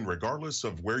understand, regardless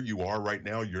of where you are right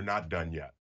now, you're not done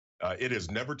yet. It is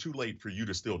never too late for you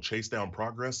to still chase down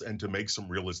progress and to make some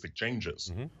realistic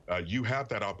changes. You have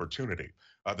that opportunity.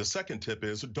 The second tip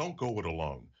is don't go it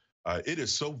alone. It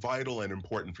is so vital and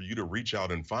important for you to reach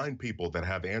out and find people that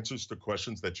have answers to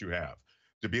questions that you have,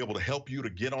 to be able to help you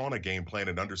to get on a game plan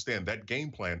and understand that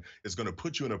game plan is going to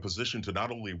put you in a position to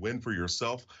not only win for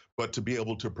yourself, but to be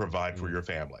able to provide for your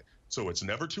family. So it's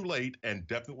never too late, and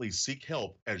definitely seek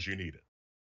help as you need it.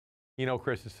 You know,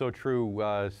 Chris, it's so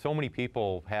true. So many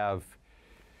people have,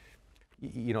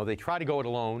 you know, they try to go it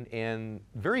alone, and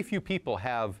very few people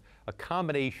have a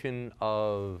combination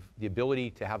of the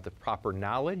ability to have the proper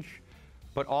knowledge,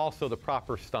 but also the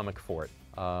proper stomach for it.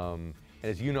 And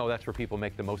as you know, that's where people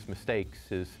make the most mistakes,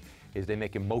 is they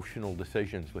make emotional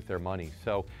decisions with their money.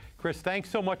 So, Chris, thanks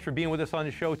so much for being with us on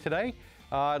the show today.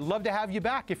 I'd love to have you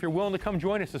back if you're willing to come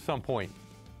join us at some point.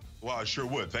 Well, I sure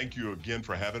would. Thank you again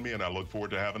for having me, and I look forward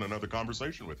to having another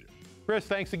conversation with you. Chris,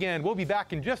 thanks again. We'll be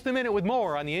back in just a minute with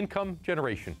more on the income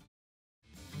generation.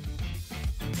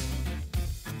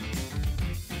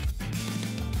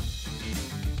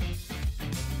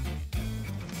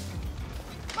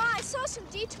 Ma, I saw some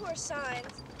detour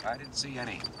signs. I didn't see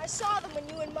any. I saw them when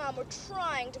you and Mom were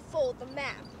trying to fold the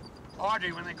map.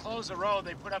 Audrey, when they close the road,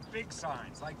 they put up big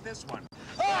signs, like this one.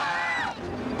 Ah!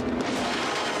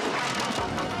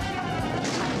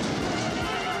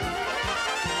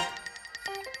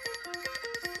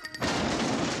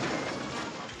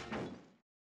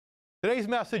 Today's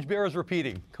message bears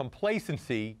repeating.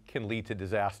 Complacency can lead to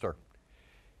disaster.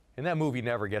 And that movie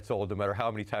never gets old, no matter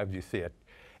how many times you see it.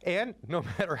 And no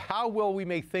matter how well we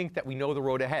may think that we know the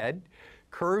road ahead,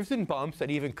 curves and bumps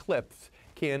and even cliffs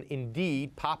can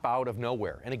indeed pop out of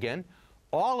nowhere. And again,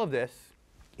 all of this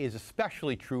is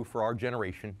especially true for our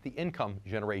generation, the income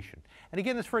generation. And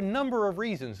again, this for a number of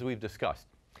reasons we've discussed.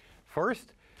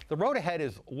 First, the road ahead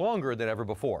is longer than ever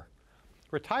before.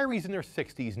 Retirees in their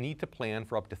 60s need to plan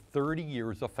for up to 30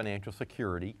 years of financial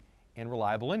security and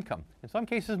reliable income, in some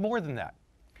cases more than that.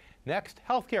 Next,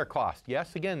 healthcare costs.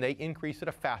 Yes, again, they increase at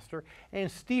a faster and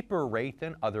steeper rate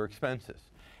than other expenses.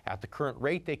 At the current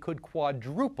rate, they could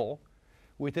quadruple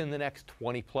within the next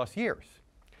 20 plus years.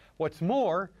 What's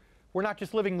more, we're not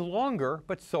just living longer,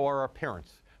 but so are our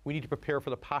parents. We need to prepare for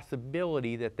the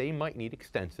possibility that they might need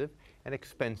extensive and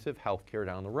expensive health care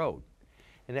down the road,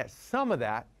 and that some of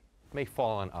that may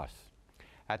fall on us.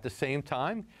 At the same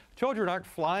time, children aren't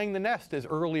flying the nest as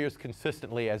early as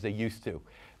consistently as they used to,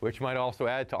 which might also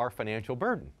add to our financial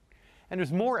burden. And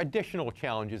there's more additional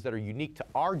challenges that are unique to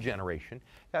our generation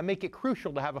that make it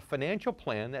crucial to have a financial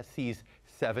plan that sees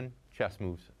 7 chess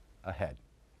moves ahead.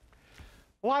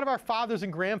 A lot of our fathers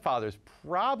and grandfathers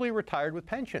probably retired with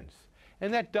pensions,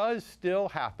 and that does still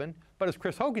happen, but as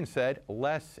Chris Hogan said,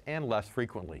 less and less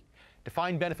frequently.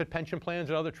 Defined benefit pension plans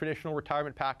and other traditional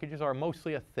retirement packages are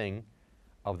mostly a thing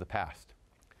of the past.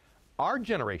 Our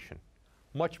generation,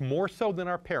 much more so than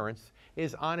our parents,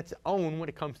 is on its own when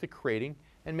it comes to creating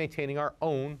and maintaining our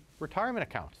own retirement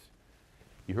accounts.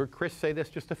 You heard Chris say this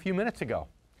just a few minutes ago.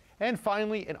 And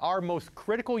finally, in our most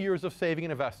critical years of saving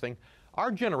and investing,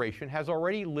 our generation has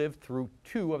already lived through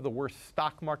 2 of the worst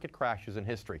stock market crashes in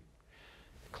history: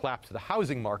 the collapse of the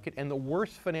housing market and the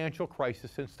worst financial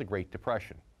crisis since the Great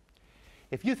Depression.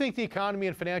 If you think the economy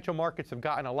and financial markets have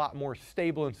gotten a lot more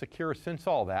stable and secure since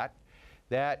all that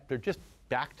they're just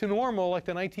back to normal like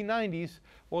the 1990s,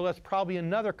 well, that's probably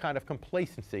another kind of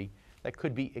complacency that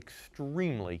could be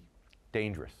extremely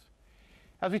dangerous.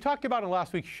 As we talked about in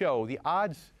last week's show, the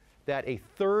odds that a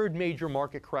 3rd major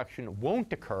market correction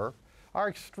won't occur are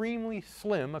extremely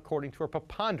slim according to a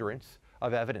preponderance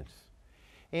of evidence.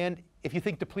 And if you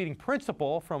think depleting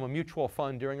principal from a mutual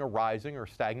fund during a rising or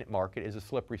stagnant market is a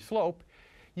slippery slope,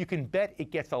 you can bet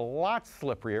it gets a lot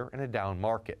slipperier in a down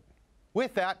market.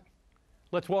 With that,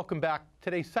 let's welcome back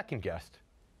today's second guest,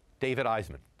 David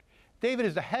Eissman. David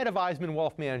is the head of Eissman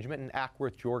Wealth Management in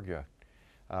Acworth, Georgia.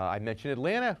 I mentioned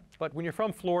Atlanta, but when you're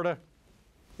from Florida,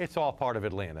 it's all part of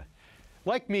Atlanta.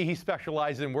 Like me, he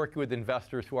specializes in working with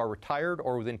investors who are retired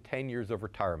or within 10 years of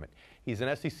retirement. He's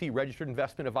an SEC registered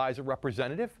investment advisor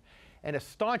representative and a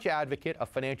staunch advocate of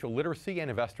financial literacy and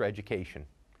investor education.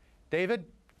 David,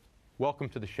 welcome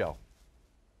to the show.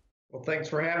 Well, thanks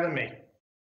for having me.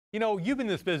 You know, you've been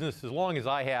in this business as long as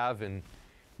I have, and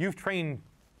you've trained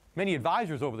many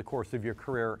advisors over the course of your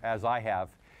career, as I have.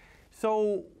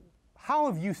 So how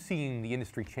have you seen the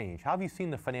industry change? How have you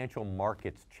seen the financial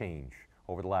markets change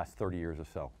over the last 30 years or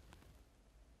so?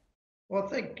 Well, I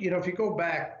think, if you go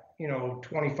back,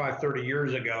 25, 30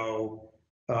 years ago,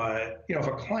 if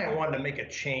a client wanted to make a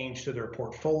change to their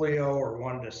portfolio or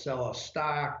wanted to sell a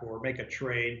stock or make a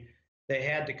trade, they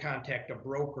had to contact a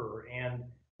broker. And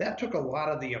that took a lot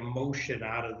of the emotion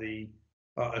out of the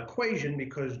equation,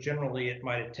 because generally it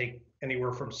might take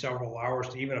anywhere from several hours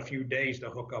to even a few days to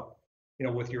hook up,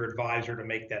 with your advisor to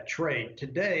make that trade.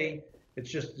 Today,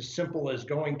 it's just as simple as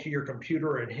going to your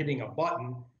computer and hitting a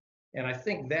button. And I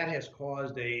think that has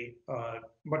caused a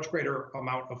much greater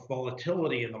amount of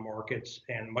volatility in the markets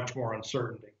and much more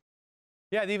uncertainty.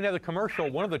 Yeah, they even have a commercial,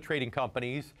 one of the trading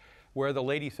companies, where the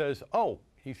lady says, oh,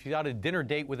 she's out at a dinner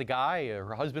date with a guy, or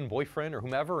her husband, boyfriend, or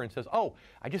whomever, and says, oh,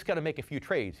 I just got to make a few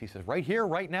trades. He says, right here,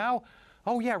 right now?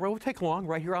 Oh, yeah, it won't take long,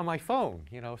 right here on my phone.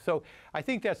 So I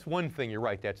think that's one thing, you're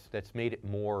right, that's made it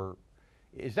more.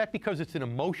 Is that because it's an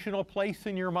emotional place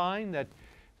in your mind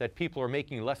that people are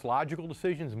making less logical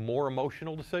decisions, more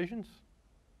emotional decisions?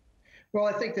 Well,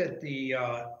 I think that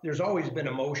there's always been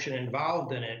emotion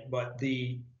involved in it, but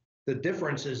the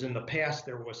difference is in the past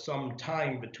there was some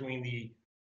time between the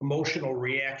emotional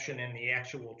reaction and the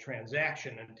actual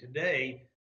transaction, and today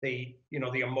the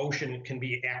emotion can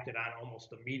be acted on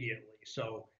almost immediately.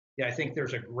 So yeah, I think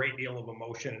there's a great deal of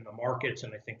emotion in the markets,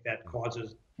 and I think that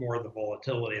causes more of the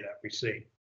volatility that we see.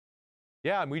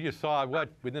 Yeah, and we just saw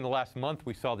within the last month,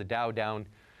 we saw the Dow down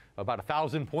about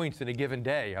 1,000 points in a given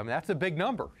day. I mean, that's a big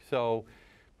number. So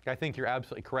I think you're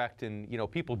absolutely correct. And,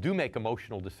 people do make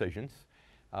emotional decisions.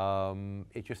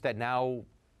 It's just that now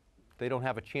they don't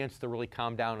have a chance to really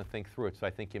calm down and think through it. So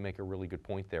I think you make a really good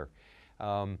point there.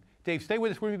 Dave, stay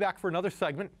with us. We'll be back for another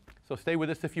segment. So stay with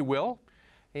us if you will.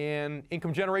 And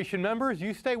Income Generation members,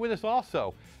 you stay with us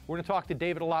also. We're going to talk to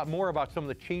David a lot more about some of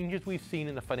the changes we've seen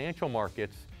in the financial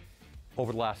markets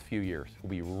over the last few years. We'll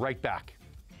be right back.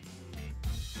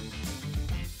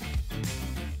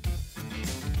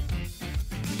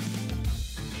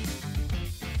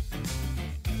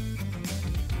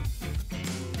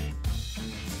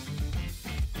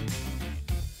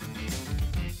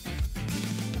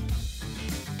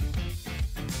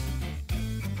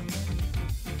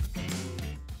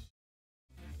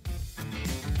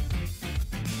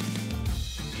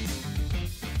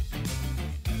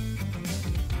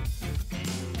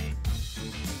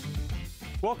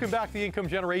 Welcome back to the Income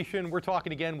Generation. We're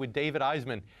talking again with David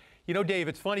Eissman. Dave,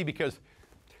 it's funny because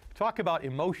Talk about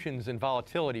emotions and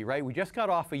volatility, right? We just got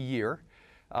off a year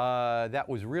that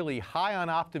was really high on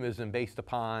optimism based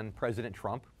upon President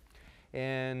Trump.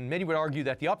 And many would argue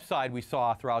that the upside we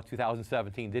saw throughout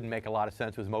 2017 didn't make a lot of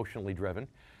sense, was emotionally driven.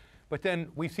 But then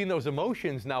we've seen those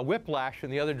emotions now whiplash in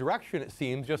the other direction, it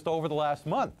seems, just over the last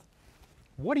month.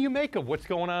 What do you make of what's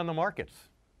going on in the markets?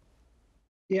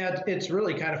 Yeah, it's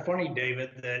really kind of funny,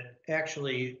 David, that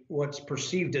actually what's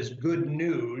perceived as good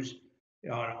news,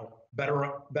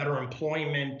 better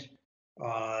employment,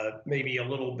 maybe a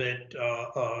little bit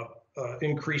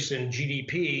increase in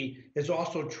GDP, has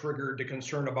also triggered the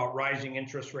concern about rising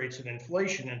interest rates and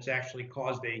inflation. It's actually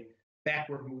caused a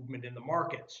backward movement in the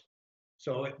markets.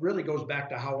 So it really goes back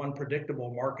to how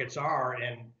unpredictable markets are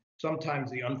and sometimes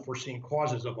the unforeseen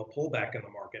causes of a pullback in the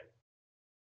market.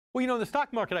 Well, in the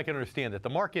stock market, I can understand that. The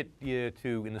market,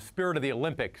 in the spirit of the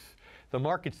Olympics, the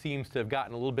market seems to have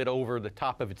gotten a little bit over the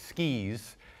top of its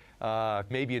skis,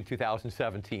 maybe in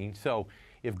 2017. So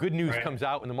if good news comes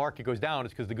out and the market goes down,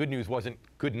 it's because the good news wasn't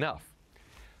good enough.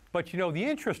 But, the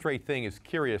interest rate thing is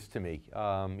curious to me.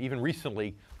 Even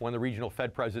recently, one of the regional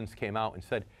Fed presidents came out and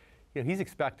said, he's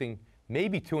expecting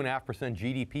maybe 2.5%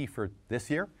 GDP for this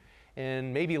year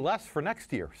and maybe less for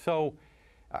next year. So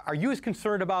are you as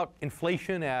concerned about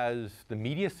inflation as the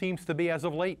media seems to be as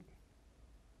of late?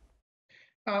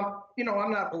 I'm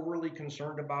not overly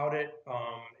concerned about it.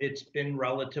 It's been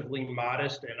relatively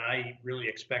modest, and I really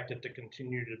expect it to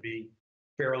continue to be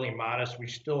fairly modest. We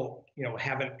still,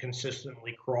 haven't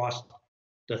consistently crossed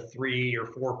the 3 or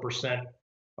 4%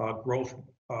 growth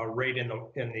rate in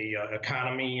the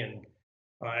economy, and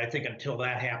I think until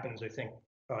that happens, I think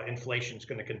inflation is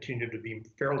going to continue to be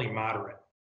fairly moderate.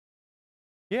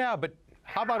 Yeah, but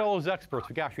how about all those experts?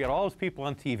 Gosh, we got all those people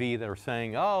on TV that are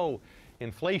saying, oh,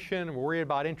 inflation, we're worried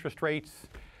about interest rates.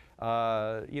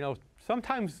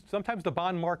 Sometimes the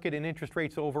bond market and interest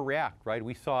rates overreact, right?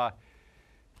 We saw,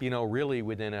 really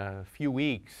within a few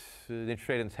weeks, the interest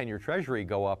rate on the 10-year Treasury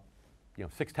go up,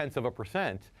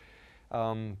 0.6%.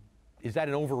 Is that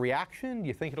an overreaction? Do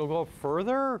you think it'll go up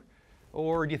further?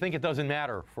 Or do you think it doesn't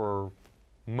matter for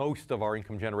most of our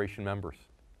income generation members?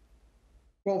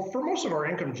 Well, for most of our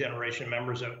income generation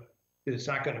members, it's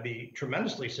not going to be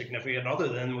tremendously significant, other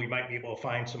than we might be able to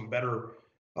find some better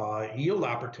yield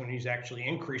opportunities, actually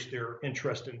increase their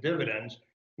interest in dividends.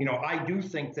 I do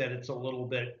think that it's a little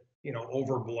bit,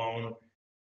 overblown.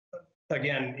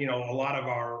 Again, a lot of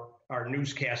our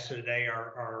newscasts today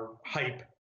are hype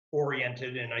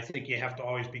oriented, and I think you have to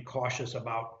always be cautious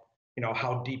about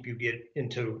how deep you get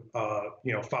into,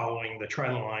 following the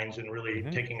trend lines and really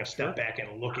taking a step back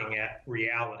and looking at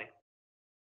reality.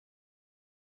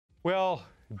 Well,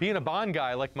 being a bond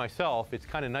guy like myself, it's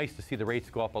kind of nice to see the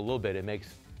rates go up a little bit. It makes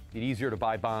it easier to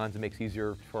buy bonds. It makes it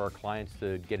easier for our clients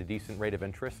to get a decent rate of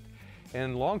interest.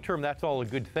 And long term, that's all a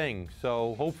good thing.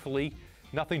 So hopefully,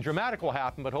 nothing dramatic will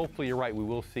happen, but hopefully you're right, we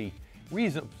will see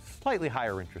slightly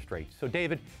higher interest rates. So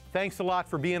David, thanks a lot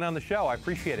for being on the show. I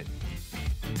appreciate it.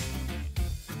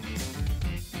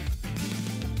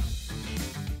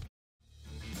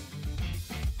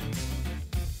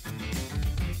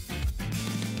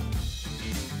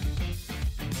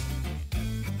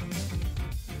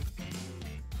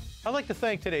 I'd like to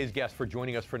thank today's guest for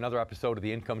joining us for another episode of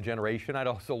The Income Generation. I'd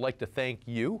also like to thank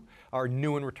you, our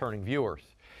new and returning viewers.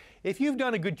 If you've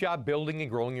done a good job building and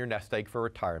growing your nest egg for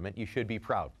retirement, you should be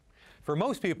proud. For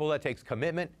most people, that takes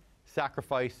commitment,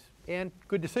 sacrifice, and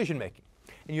good decision making.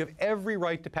 And you have every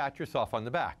right to pat yourself on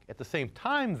the back. At the same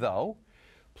time, though,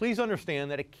 please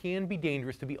understand that it can be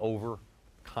dangerous to be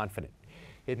overconfident.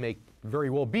 It may very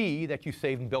well be that you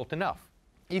saved and built enough,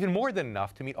 even more than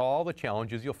enough to meet all the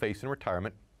challenges you'll face in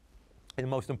retirement, and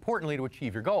most importantly, to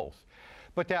achieve your goals.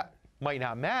 But that might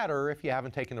not matter if you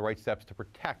haven't taken the right steps to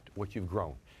protect what you've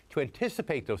grown, to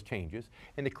anticipate those changes,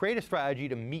 and to create a strategy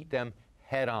to meet them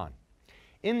head on.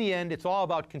 In the end, it's all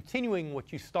about continuing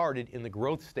what you started in the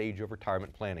growth stage of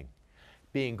retirement planning,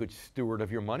 being a good steward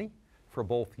of your money for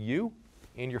both you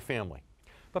and your family.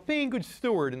 But being a good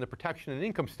steward in the protection and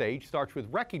income stage starts with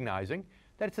recognizing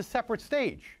that it's a separate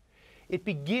stage. It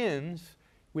begins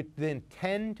within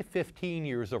 10 to 15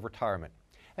 years of retirement.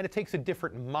 And it takes a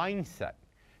different mindset,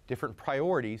 different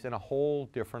priorities, and a whole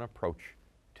different approach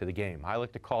to the game. I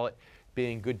like to call it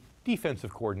being a good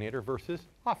defensive coordinator versus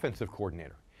offensive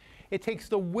coordinator. It takes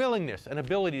the willingness and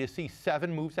ability to see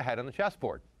 7 moves ahead on the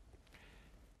chessboard.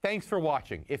 Thanks for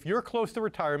watching. If you're close to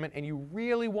retirement and you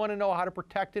really want to know how to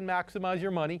protect and maximize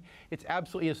your money, it's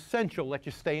absolutely essential that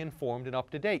you stay informed and up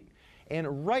to date.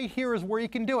 And right here is where you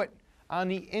can do it, on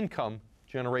The Income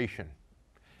Generation.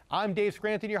 I'm Dave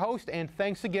Scranton, your host, and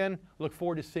thanks again. Look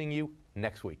forward to seeing you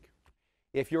next week.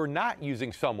 If you're not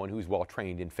using someone who's well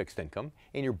trained in fixed income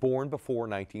and you're born before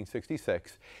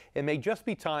 1966, it may just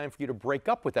be time for you to break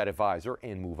up with that advisor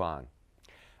and move on.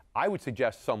 I would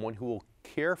suggest someone who will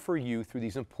care for you through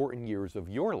these important years of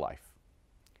your life.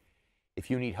 If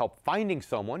you need help finding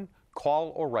someone,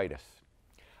 call or write us.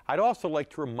 I'd also like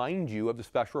to remind you of the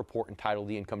special report entitled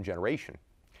The Income Generation.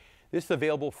 This is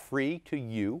available free to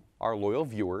you, our loyal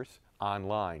viewers,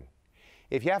 online.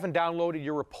 If you haven't downloaded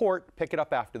your report, pick it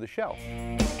up after the show.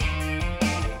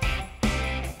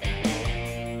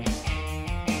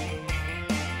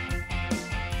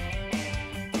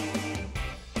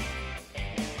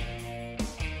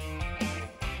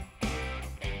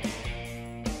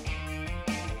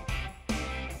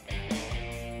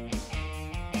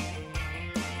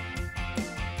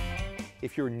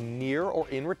 If you're near or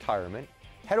in retirement,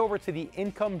 head over to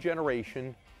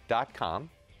theincomegeneration.com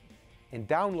and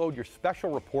download your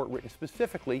special report written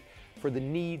specifically for the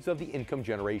needs of the income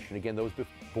generation, again, those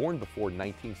born before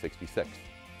 1966.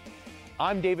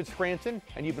 I'm David Scranton,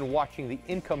 and you've been watching The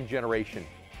Income Generation.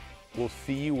 We'll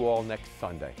see you all next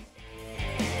Sunday.